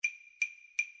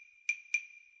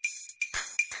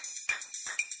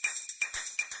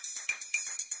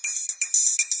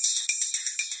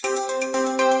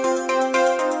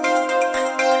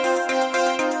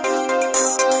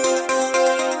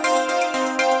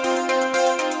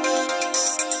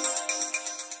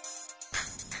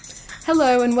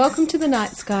Hello and welcome to the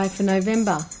night sky for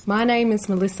November. My name is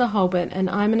Melissa Holbert and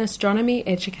I'm an astronomy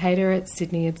educator at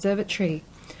Sydney Observatory.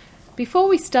 Before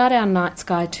we start our night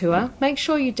sky tour, make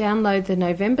sure you download the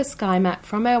November sky map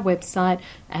from our website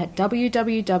at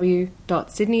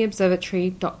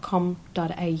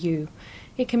www.sydneyobservatory.com.au.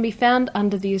 It can be found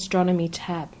under the Astronomy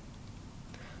tab.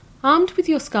 Armed with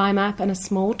your sky map and a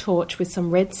small torch with some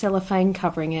red cellophane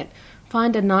covering it,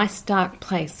 find a nice dark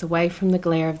place away from the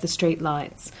glare of the street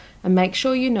lights and make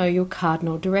sure you know your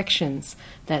cardinal directions.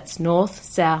 That's north,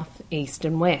 south, east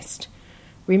and west.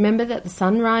 Remember that the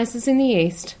sun rises in the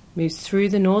east, moves through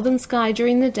the northern sky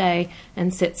during the day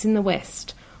and sets in the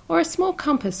west, or a small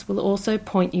compass will also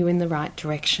point you in the right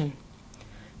direction.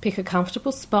 Pick a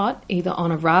comfortable spot, either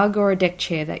on a rug or a deck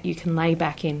chair that you can lay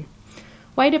back in.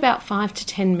 Wait about 5 to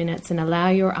 10 minutes and allow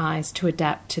your eyes to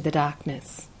adapt to the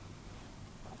darkness.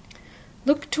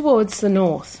 Look towards the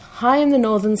north. High in the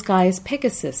northern sky is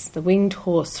Pegasus, the winged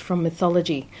horse from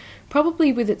mythology,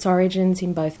 probably with its origins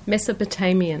in both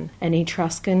Mesopotamian and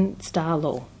Etruscan star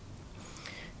lore.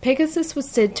 Pegasus was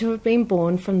said to have been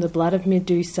born from the blood of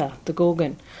Medusa, the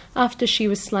Gorgon, after she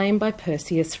was slain by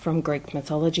Perseus from Greek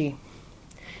mythology.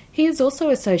 He is also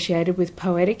associated with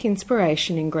poetic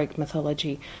inspiration in Greek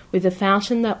mythology, with a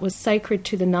fountain that was sacred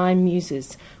to the 9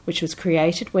 Muses, which was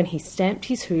created when he stamped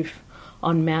his hoof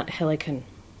on Mount Helicon.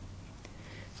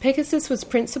 Pegasus was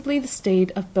principally the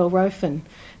steed of Bellerophon,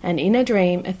 and in a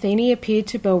dream Athene appeared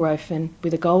to Bellerophon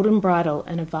with a golden bridle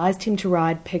and advised him to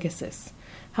ride Pegasus.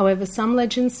 However, some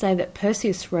legends say that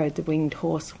Perseus rode the winged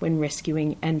horse when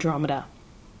rescuing Andromeda.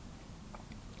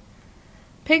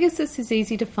 Pegasus is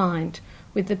easy to find,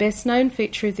 with the best-known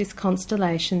feature of this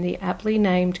constellation the aptly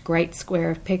named Great Square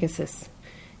of Pegasus.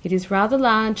 It is rather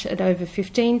large at over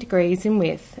 15 degrees in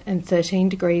width and 13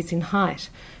 degrees in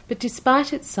height, but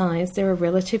despite its size there are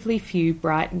relatively few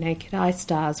bright naked-eye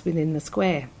stars within the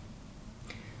square.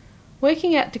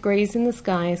 Working out degrees in the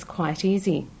sky is quite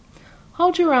easy.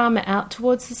 Hold your arm out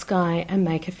towards the sky and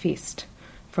make a fist.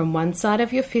 From one side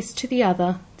of your fist to the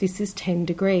other, this is 10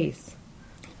 degrees.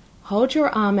 Hold your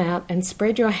arm out and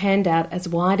spread your hand out as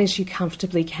wide as you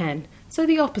comfortably can, so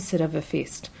the opposite of a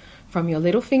fist. From your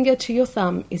little finger to your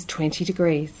thumb is 20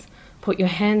 degrees. Put your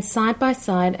hands side by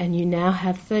side and you now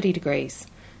have 30 degrees.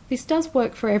 This does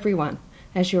work for everyone,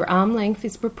 as your arm length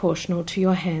is proportional to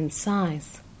your hand's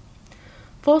size.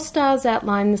 4 stars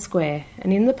outline the square,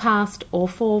 and in the past all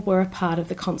 4 were a part of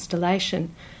the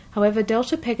constellation. However,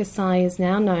 Delta Pegasi is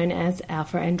now known as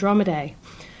Alpha Andromedae.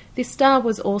 This star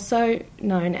was also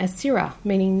known as Syrah,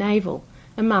 meaning navel,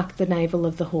 and marked the navel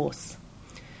of the horse.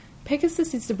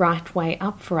 Pegasus is the right way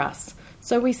up for us,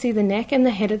 so we see the neck and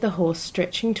the head of the horse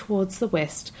stretching towards the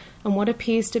west and what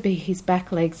appears to be his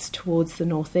back legs towards the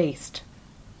northeast.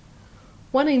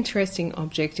 One interesting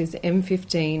object is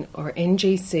M15 or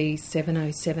NGC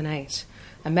 7078,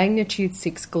 a magnitude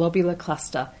 6 globular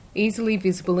cluster, easily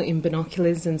visible in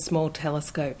binoculars and small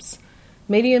telescopes.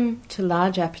 Medium to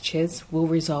large apertures will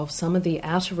resolve some of the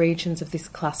outer regions of this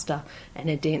cluster and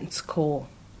a dense core.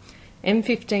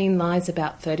 M15 lies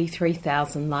about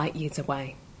 33,000 light-years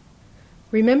away.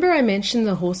 Remember I mentioned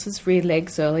the horse's rear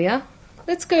legs earlier?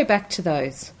 Let's go back to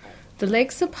those. The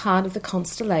legs are part of the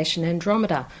constellation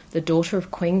Andromeda, the daughter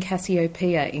of Queen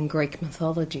Cassiopeia in Greek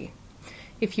mythology.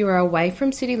 If you are away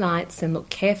from city lights, then look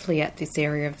carefully at this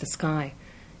area of the sky.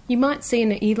 You might see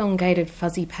an elongated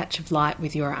fuzzy patch of light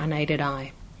with your unaided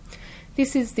eye.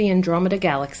 This is the Andromeda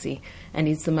Galaxy and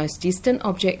is the most distant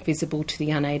object visible to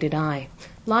the unaided eye,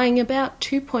 lying about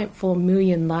 2.4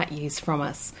 million light-years from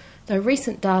us, though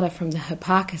recent data from the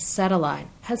Hipparcos satellite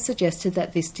has suggested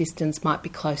that this distance might be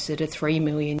closer to 3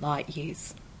 million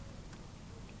light-years.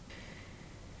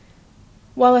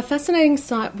 While a fascinating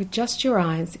sight with just your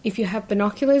eyes, if you have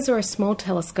binoculars or a small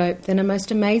telescope, then a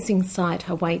most amazing sight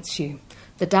awaits you.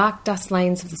 The dark dust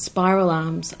lanes of the spiral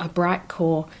arms, a bright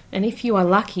core, and if you are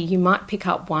lucky, you might pick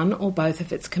up one or both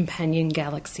of its companion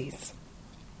galaxies.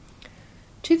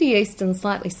 To the east and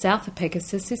slightly south of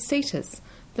Pegasus is Cetus,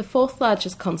 the 4th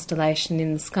largest constellation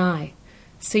in the sky.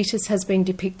 Cetus has been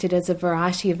depicted as a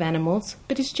variety of animals,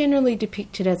 but is generally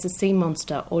depicted as a sea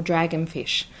monster or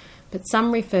dragonfish, but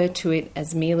some refer to it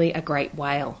as merely a great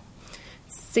whale.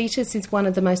 Cetus is one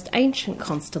of the most ancient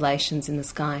constellations in the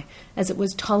sky, as it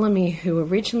was Ptolemy who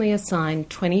originally assigned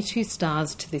 22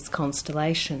 stars to this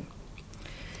constellation.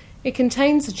 It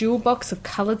contains a jewel box of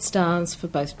coloured stars for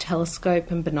both telescope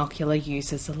and binocular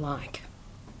users alike.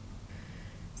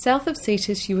 South of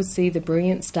Cetus you will see the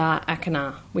brilliant star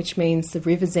Achernar, which means the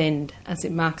river's end, as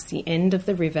it marks the end of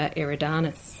the river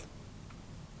Eridanus.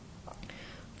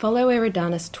 Follow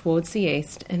Eridanus towards the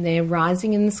east, and there,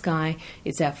 rising in the sky,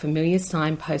 is our familiar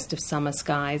signpost of summer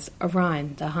skies,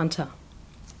 Orion, the hunter.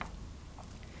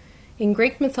 In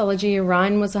Greek mythology,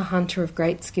 Orion was a hunter of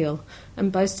great skill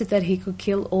and boasted that he could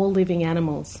kill all living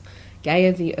animals.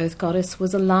 Gaia, the earth goddess,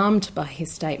 was alarmed by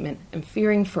his statement, and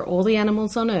fearing for all the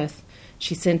animals on earth,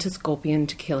 she sent a scorpion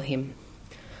to kill him.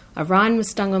 Orion was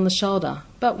stung on the shoulder,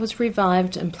 but was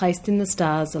revived and placed in the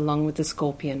stars along with the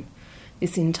scorpion.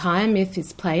 This entire myth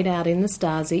is played out in the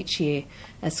stars each year.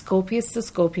 As Scorpius the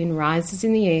scorpion rises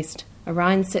in the east,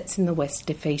 Orion sets in the west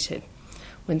defeated.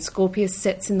 When Scorpius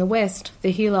sets in the west, the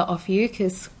healer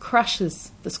Ophiuchus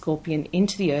crushes the scorpion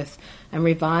into the earth and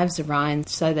revives Orion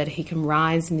so that he can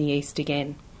rise in the east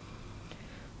again.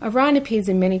 Orion appears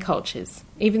in many cultures.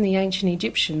 Even the ancient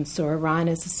Egyptians saw Orion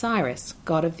as Osiris,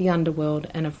 god of the underworld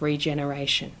and of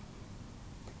regeneration.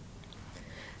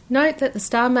 Note that the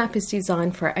star map is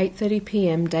designed for 8:30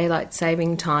 p.m. daylight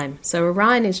saving time, so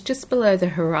Orion is just below the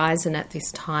horizon at this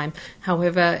time.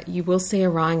 However, you will see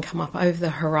Orion come up over the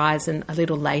horizon a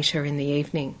little later in the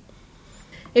evening.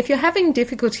 If you're having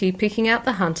difficulty picking out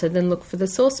the hunter, then look for the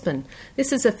saucepan.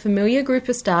 This is a familiar group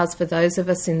of stars for those of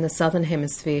us in the southern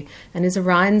hemisphere and is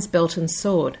Orion's belt and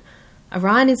sword.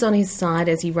 Orion is on his side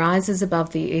as he rises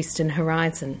above the eastern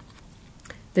horizon.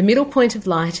 The middle point of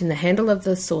light in the handle of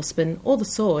the saucepan, or the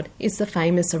sword, is the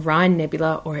famous Orion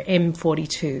Nebula, or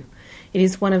M42. It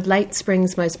is one of late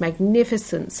spring's most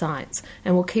magnificent sights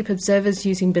and will keep observers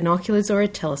using binoculars or a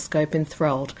telescope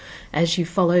enthralled as you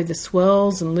follow the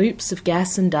swirls and loops of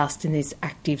gas and dust in this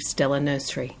active stellar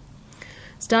nursery.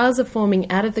 Stars are forming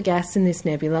out of the gas in this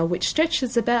nebula, which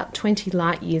stretches about 20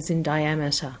 light years in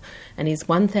diameter and is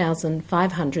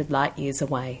 1,500 light years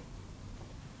away.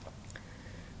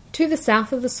 To the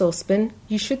south of the saucepan,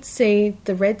 you should see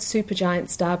the red supergiant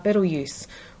star Betelgeuse,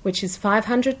 which is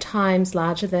 500 times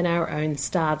larger than our own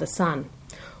star, the Sun.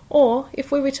 Or,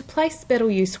 if we were to place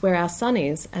Betelgeuse where our Sun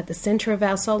is, at the centre of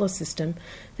our solar system,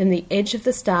 then the edge of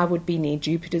the star would be near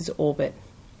Jupiter's orbit.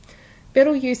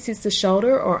 Betelgeuse is the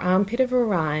shoulder or armpit of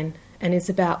Orion and is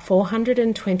about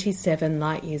 427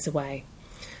 light years away.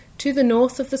 To the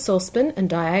north of the saucepan and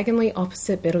diagonally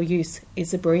opposite Betelgeuse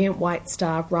is a brilliant white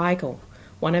star Rigel,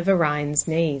 one of Orion's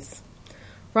knees.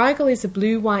 Rigel is a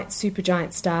blue-white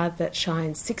supergiant star that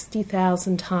shines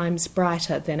 60,000 times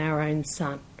brighter than our own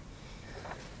Sun.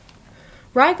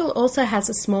 Rigel also has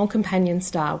a small companion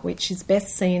star which is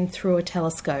best seen through a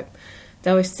telescope.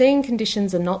 Though if seeing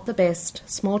conditions are not the best,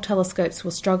 small telescopes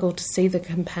will struggle to see the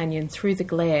companion through the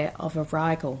glare of a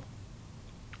Rigel.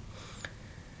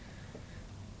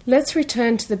 Let's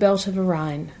return to the belt of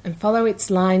Orion and follow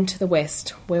its line to the west,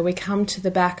 where we come to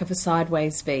the back of a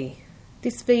sideways V.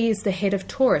 This V is the head of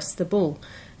Taurus, the bull,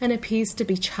 and appears to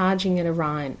be charging at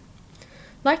Orion.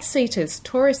 Like Cetus,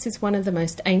 Taurus is one of the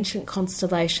most ancient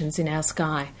constellations in our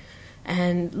sky,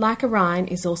 and like Orion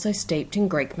is also steeped in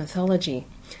Greek mythology.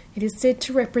 It is said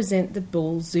to represent the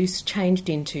bull Zeus changed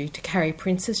into to carry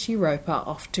Princess Europa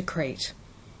off to Crete.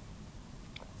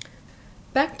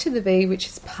 Back to the V, which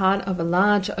is part of a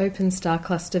large open star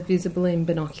cluster visible in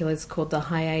binoculars called the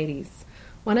Hyades.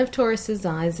 One of Taurus's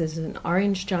eyes is an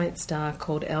orange giant star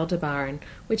called Aldebaran,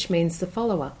 which means the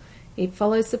follower. It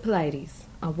follows the Pleiades,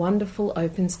 a wonderful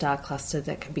open star cluster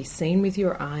that can be seen with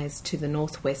your eyes to the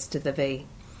northwest of the V.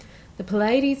 The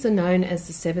Pleiades are known as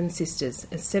the Seven Sisters,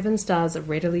 as 7 stars are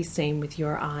readily seen with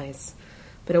your eyes.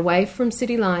 But away from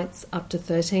city lights, up to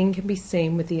 13 can be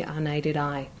seen with the unaided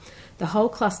eye. The whole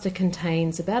cluster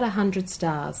contains about 100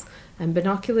 stars, and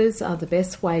binoculars are the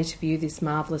best way to view this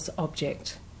marvellous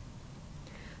object.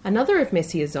 Another of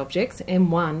Messier's objects,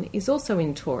 M1, is also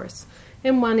in Taurus.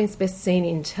 M1 is best seen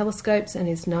in telescopes and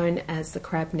is known as the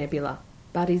Crab Nebula,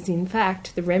 but is in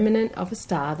fact the remnant of a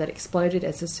star that exploded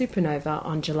as a supernova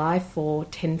on July 4,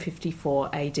 1054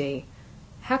 AD.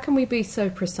 How can we be so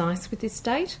precise with this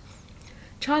date?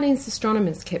 Chinese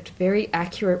astronomers kept very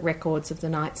accurate records of the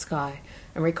night sky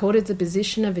and recorded the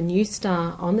position of a new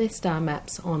star on their star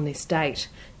maps on this date,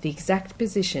 the exact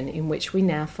position in which we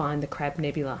now find the Crab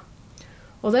Nebula.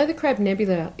 Although the Crab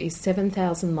Nebula is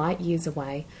 7,000 light years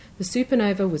away, the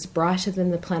supernova was brighter than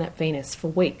the planet Venus for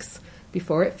weeks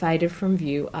before it faded from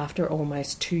view after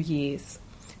almost 2 years.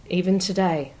 Even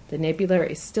today, the nebula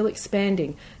is still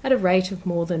expanding at a rate of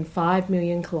more than 5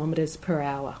 million kilometres per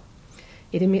hour.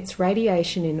 It emits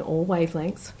radiation in all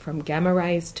wavelengths, from gamma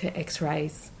rays to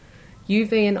X-rays,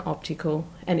 UV and optical,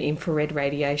 and infrared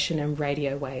radiation and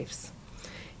radio waves.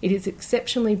 It is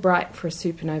exceptionally bright for a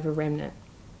supernova remnant.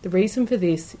 The reason for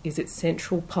this is its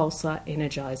central pulsar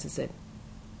energizes it.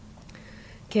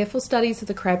 Careful studies of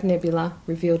the Crab Nebula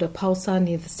revealed a pulsar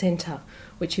near the centre,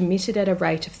 which emitted at a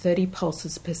rate of 30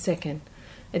 pulses per second.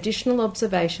 Additional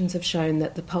observations have shown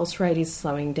that the pulse rate is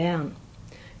slowing down.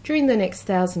 During the next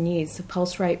 1,000 years, the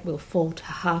pulse rate will fall to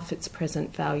half its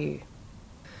present value.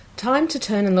 Time to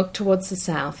turn and look towards the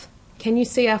south. Can you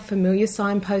see our familiar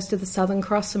signpost of the Southern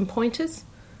Cross and pointers?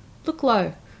 Look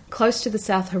low, close to the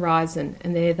south horizon,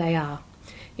 and there they are.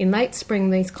 In late spring,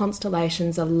 these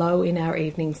constellations are low in our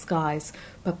evening skies,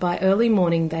 but by early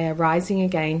morning they are rising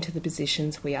again to the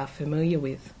positions we are familiar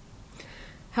with.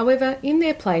 However, in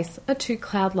their place are two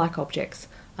cloud-like objects,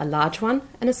 a large one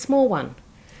and a small one.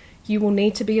 You will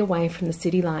need to be away from the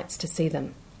city lights to see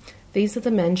them. These are the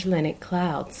Magellanic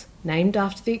Clouds, named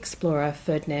after the explorer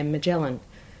Ferdinand Magellan.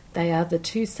 They are the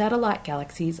two satellite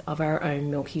galaxies of our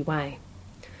own Milky Way.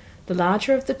 The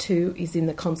larger of the two is in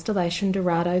the constellation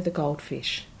Dorado the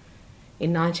Goldfish.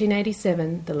 In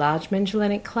 1987, the Large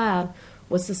Magellanic Cloud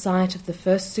was the site of the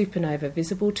first supernova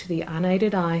visible to the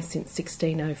unaided eye since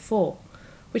 1604,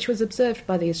 which was observed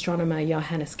by the astronomer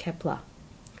Johannes Kepler.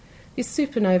 This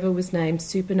supernova was named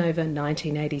Supernova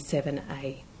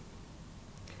 1987A.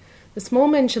 The Small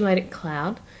Magellanic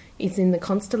Cloud is in the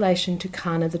constellation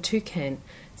Tucana the Toucan.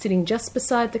 Sitting just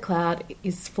beside the cloud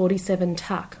is 47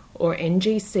 Tuc, or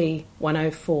NGC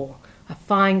 104, a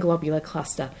fine globular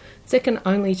cluster, second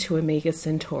only to Omega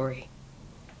Centauri.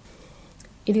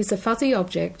 It is a fuzzy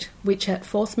object which at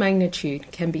fourth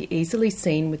magnitude can be easily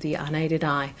seen with the unaided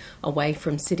eye away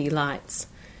from city lights.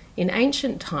 In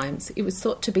ancient times it was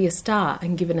thought to be a star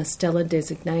and given a stellar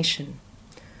designation.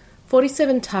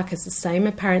 47 Tuc has the same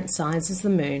apparent size as the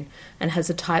Moon and has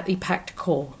a tightly packed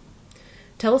core.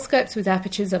 Telescopes with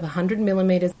apertures of 100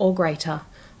 mm or greater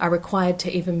are required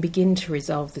to even begin to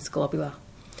resolve this globular.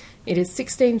 It is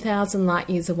 16,000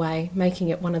 light-years away, making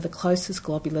it one of the closest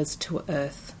globulars to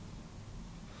Earth.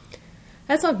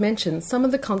 As I've mentioned, some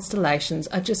of the constellations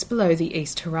are just below the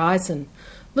east horizon.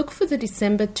 Look for the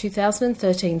December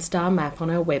 2013 star map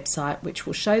on our website, which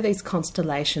will show these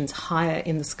constellations higher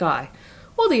in the sky,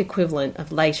 or the equivalent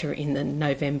of later in the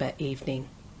November evening.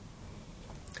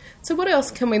 So what else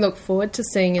can we look forward to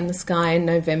seeing in the sky in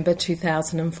November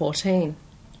 2014?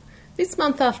 This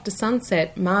month after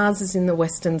sunset, Mars is in the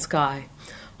western sky.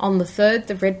 On the 3rd,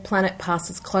 the red planet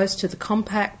passes close to the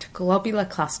compact globular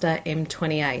cluster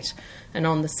M28, and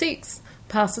on the 6th,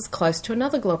 passes close to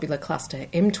another globular cluster,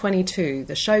 M22,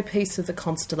 the showpiece of the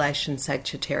constellation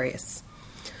Sagittarius.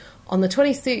 On the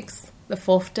 26th, the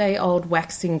 4th-day-old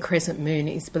waxing crescent moon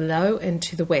is below and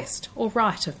to the west, or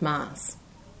right of Mars.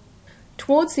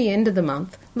 Towards the end of the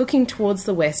month, looking towards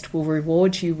the west will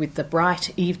reward you with the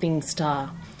bright evening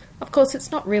star. Of course,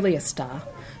 it's not really a star,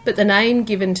 but the name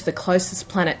given to the closest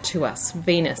planet to us,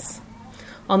 Venus.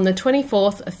 On the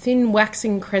 24th, a thin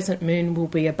waxing crescent moon will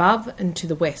be above and to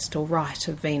the west or right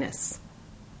of Venus.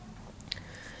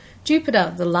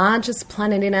 Jupiter, the largest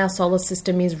planet in our solar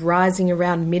system, is rising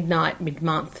around midnight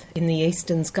mid-month in the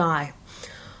eastern sky.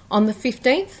 On the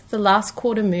 15th, the last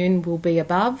quarter moon will be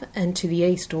above and to the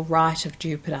east or right of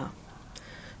Jupiter.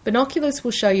 Binoculars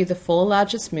will show you the 4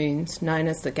 largest moons, known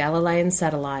as the Galilean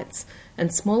satellites,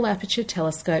 and small aperture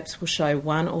telescopes will show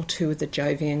 1 or 2 of the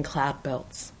Jovian cloud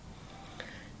belts.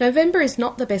 November is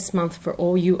not the best month for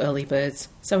all you early birds,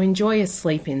 so enjoy a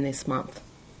sleep in this month.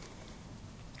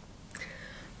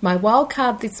 My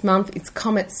wildcard this month is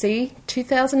Comet C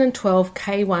 2012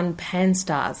 K1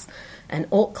 Pan-STARRS, an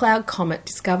Oort cloud comet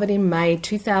discovered in May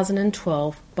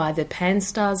 2012 by the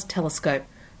Pan-STARRS telescope,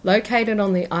 located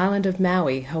on the island of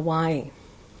Maui, Hawaii.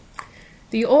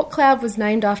 The Oort cloud was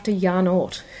named after Jan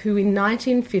Oort, who in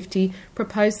 1950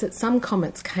 proposed that some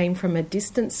comets came from a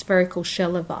distant spherical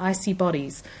shell of icy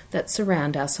bodies that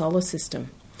surround our solar system.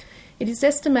 It is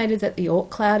estimated that the Oort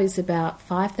cloud is about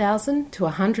 5,000 to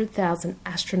 100,000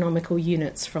 astronomical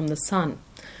units from the Sun.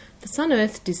 The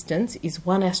Sun-Earth distance is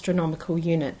 1 astronomical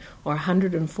unit, or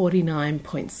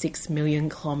 149.6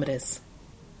 million kilometres.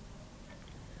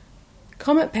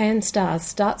 Comet Pan-STARRS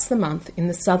starts the month in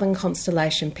the southern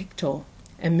constellation Pictor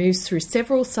and moves through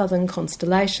several southern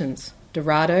constellations,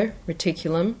 Dorado,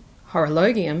 Reticulum,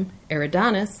 Horologium,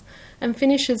 Eridanus, and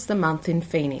finishes the month in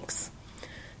Phoenix.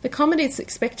 The comet is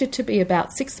expected to be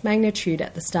about 6th magnitude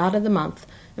at the start of the month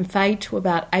and fade to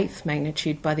about 8th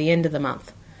magnitude by the end of the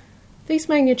month. These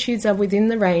magnitudes are within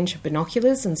the range of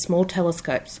binoculars and small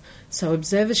telescopes, so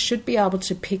observers should be able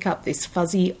to pick up this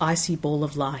fuzzy, icy ball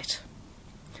of light.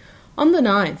 On the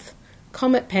 9th,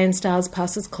 Comet Pan-STARRS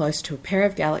passes close to a pair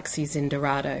of galaxies in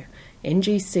Dorado,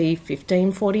 NGC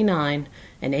 1549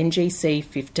 and NGC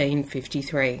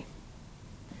 1553.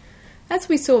 As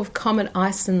we saw with Comet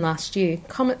Ison last year,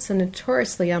 comets are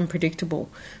notoriously unpredictable,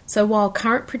 so while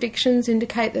current predictions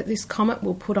indicate that this comet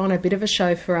will put on a bit of a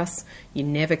show for us, you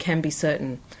never can be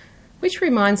certain. Which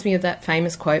reminds me of that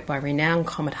famous quote by renowned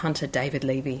comet hunter David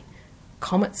Levy: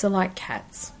 "Comets are like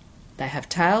cats. They have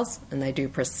tails and they do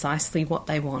precisely what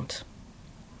they want."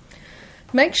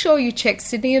 Make sure you check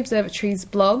Sydney Observatory's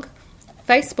blog,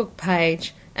 Facebook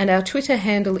page, and our Twitter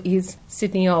handle is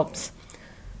SydneyObs.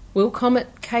 Will Comet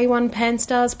K1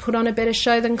 Pan-STARRS put on a better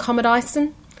show than Comet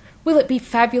Ison? Will it be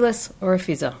fabulous or a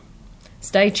fizzer?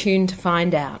 Stay tuned to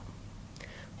find out.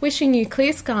 Wishing you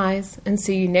clear skies and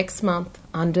see you next month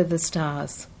under the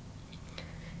stars.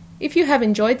 If you have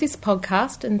enjoyed this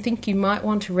podcast and think you might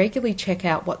want to regularly check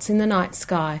out what's in the night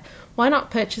sky, why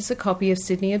not purchase a copy of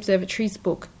Sydney Observatory's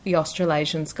book, The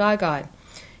Australasian Sky Guide?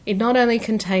 It not only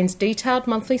contains detailed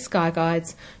monthly sky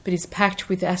guides, but is packed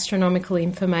with astronomical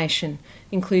information,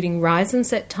 including rise and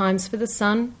set times for the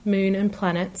sun, moon and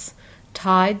planets,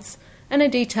 tides, and a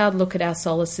detailed look at our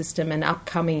solar system and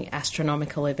upcoming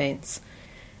astronomical events.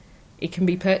 It can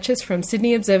be purchased from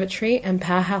Sydney Observatory and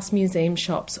Powerhouse Museum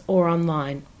shops or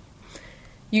online.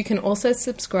 You can also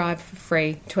subscribe for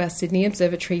free to our Sydney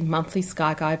Observatory monthly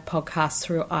Sky Guide podcast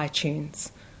through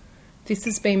iTunes. This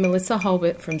has been Melissa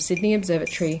Holbert from Sydney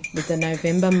Observatory with the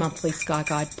November Monthly Sky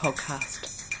Guide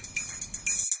podcast.